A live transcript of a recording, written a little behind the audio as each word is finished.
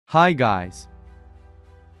Hi guys.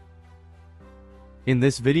 In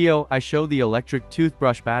this video I show the electric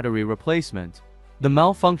toothbrush battery replacement. The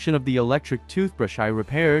malfunction of the electric toothbrush I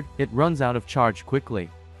repaired, it runs out of charge quickly.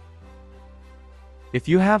 If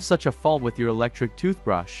you have such a fault with your electric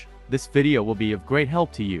toothbrush, this video will be of great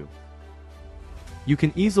help to you. You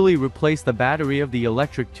can easily replace the battery of the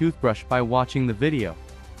electric toothbrush by watching the video.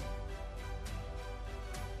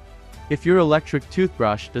 If your electric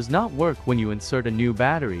toothbrush does not work when you insert a new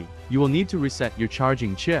battery, you will need to reset your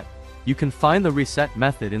charging chip. You can find the reset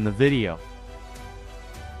method in the video.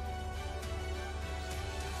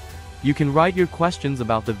 You can write your questions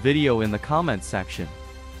about the video in the comment section.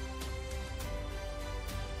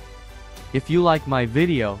 If you like my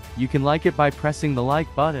video, you can like it by pressing the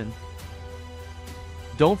like button.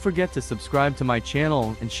 Don't forget to subscribe to my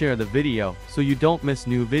channel and share the video so you don't miss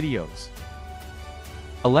new videos.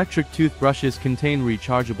 Electric toothbrushes contain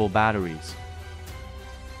rechargeable batteries.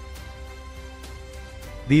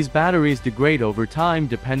 These batteries degrade over time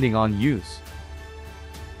depending on use.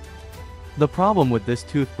 The problem with this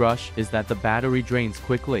toothbrush is that the battery drains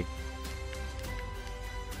quickly.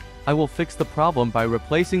 I will fix the problem by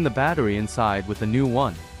replacing the battery inside with a new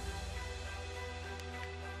one.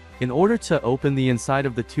 In order to open the inside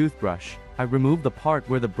of the toothbrush, I remove the part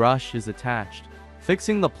where the brush is attached.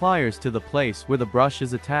 Fixing the pliers to the place where the brush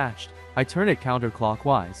is attached, I turn it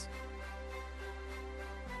counterclockwise.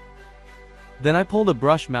 Then I pull the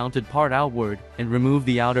brush-mounted part outward and remove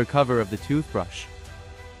the outer cover of the toothbrush.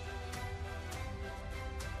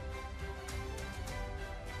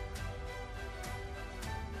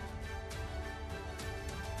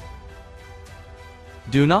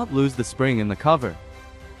 Do not lose the spring in the cover.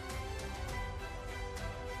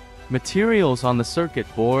 Materials on the circuit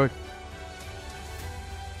board.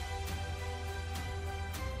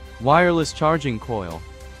 Wireless charging coil.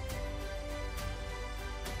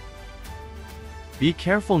 Be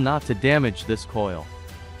careful not to damage this coil.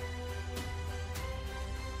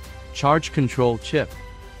 Charge control chip.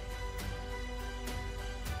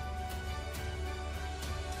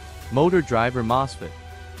 Motor driver MOSFET.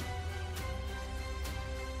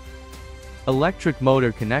 Electric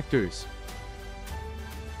motor connectors.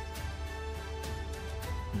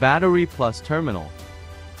 Battery plus terminal.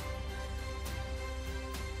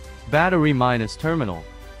 Battery minus terminal.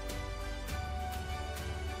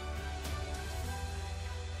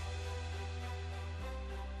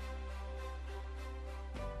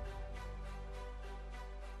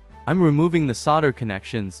 I'm removing the solder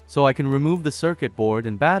connections so I can remove the circuit board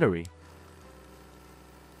and battery.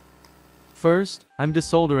 First, I'm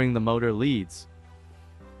desoldering the motor leads.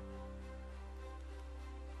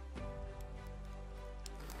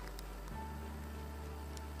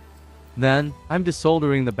 Then, I'm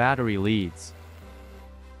desoldering the battery leads.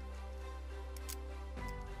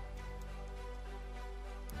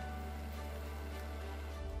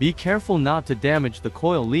 Be careful not to damage the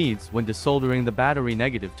coil leads when desoldering the battery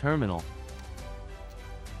negative terminal.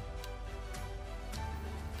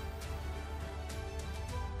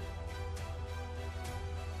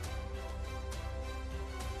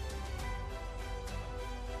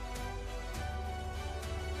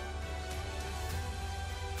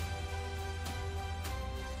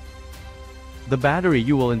 The battery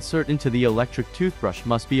you will insert into the electric toothbrush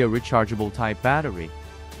must be a rechargeable type battery.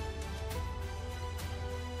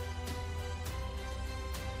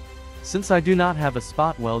 Since I do not have a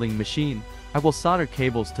spot welding machine, I will solder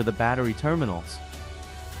cables to the battery terminals.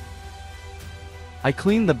 I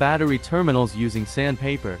clean the battery terminals using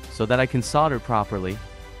sandpaper so that I can solder properly.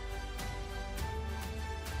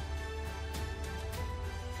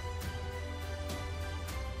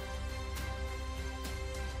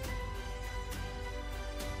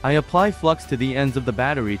 I apply flux to the ends of the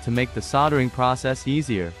battery to make the soldering process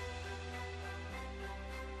easier.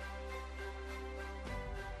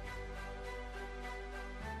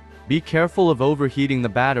 Be careful of overheating the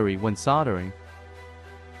battery when soldering.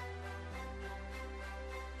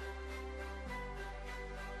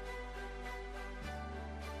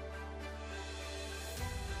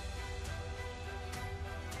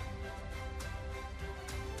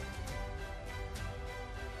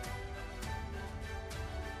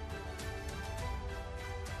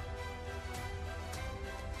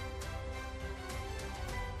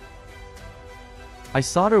 I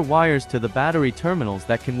solder wires to the battery terminals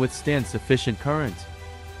that can withstand sufficient current.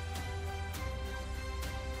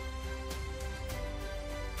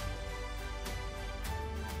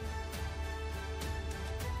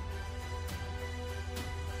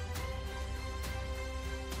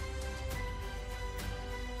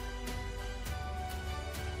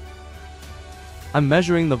 I'm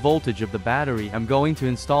measuring the voltage of the battery I'm going to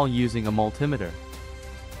install using a multimeter.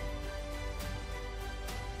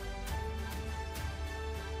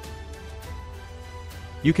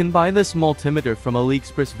 You can buy this multimeter from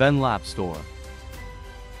Aliexpress Venlap store.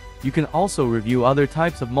 You can also review other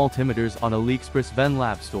types of multimeters on Aliexpress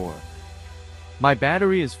Venlap store. My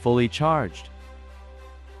battery is fully charged.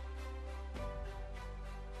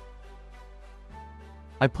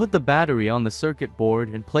 I put the battery on the circuit board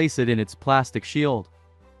and place it in its plastic shield.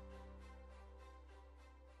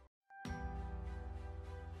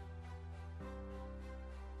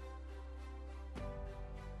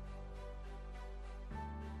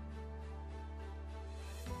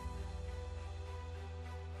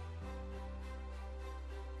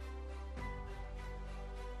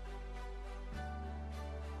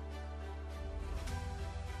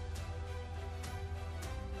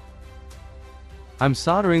 I'm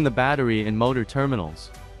soldering the battery in motor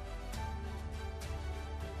terminals.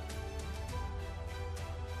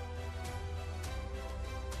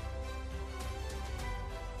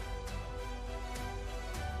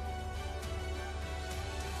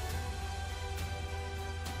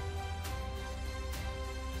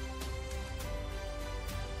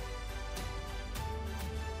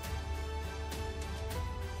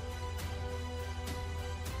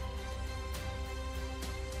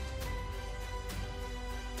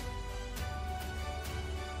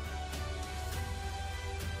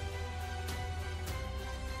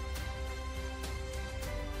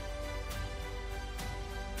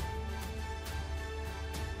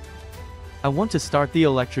 I want to start the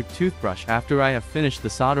electric toothbrush after I have finished the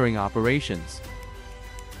soldering operations.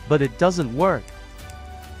 But it doesn't work.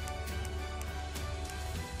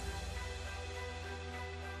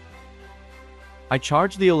 I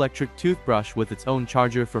charge the electric toothbrush with its own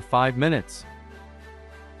charger for 5 minutes.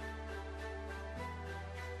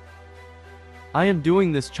 I am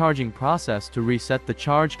doing this charging process to reset the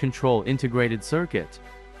charge control integrated circuit.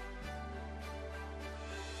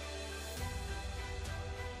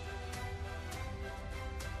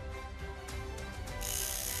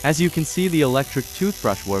 As you can see, the electric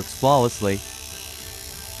toothbrush works flawlessly.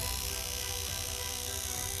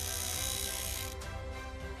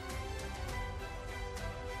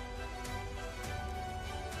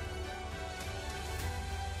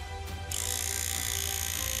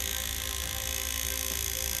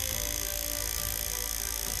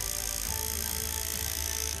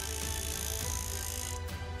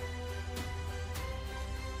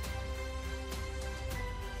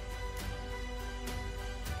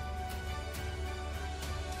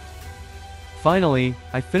 Finally,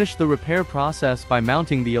 I finished the repair process by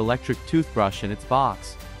mounting the electric toothbrush in its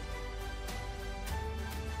box.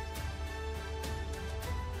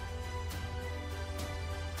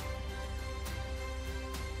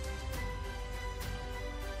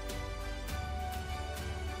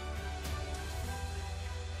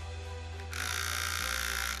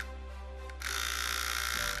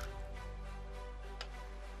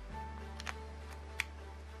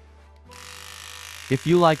 If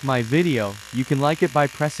you like my video, you can like it by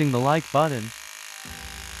pressing the like button.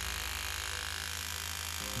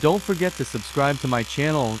 Don't forget to subscribe to my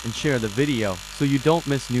channel and share the video so you don't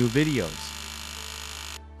miss new videos.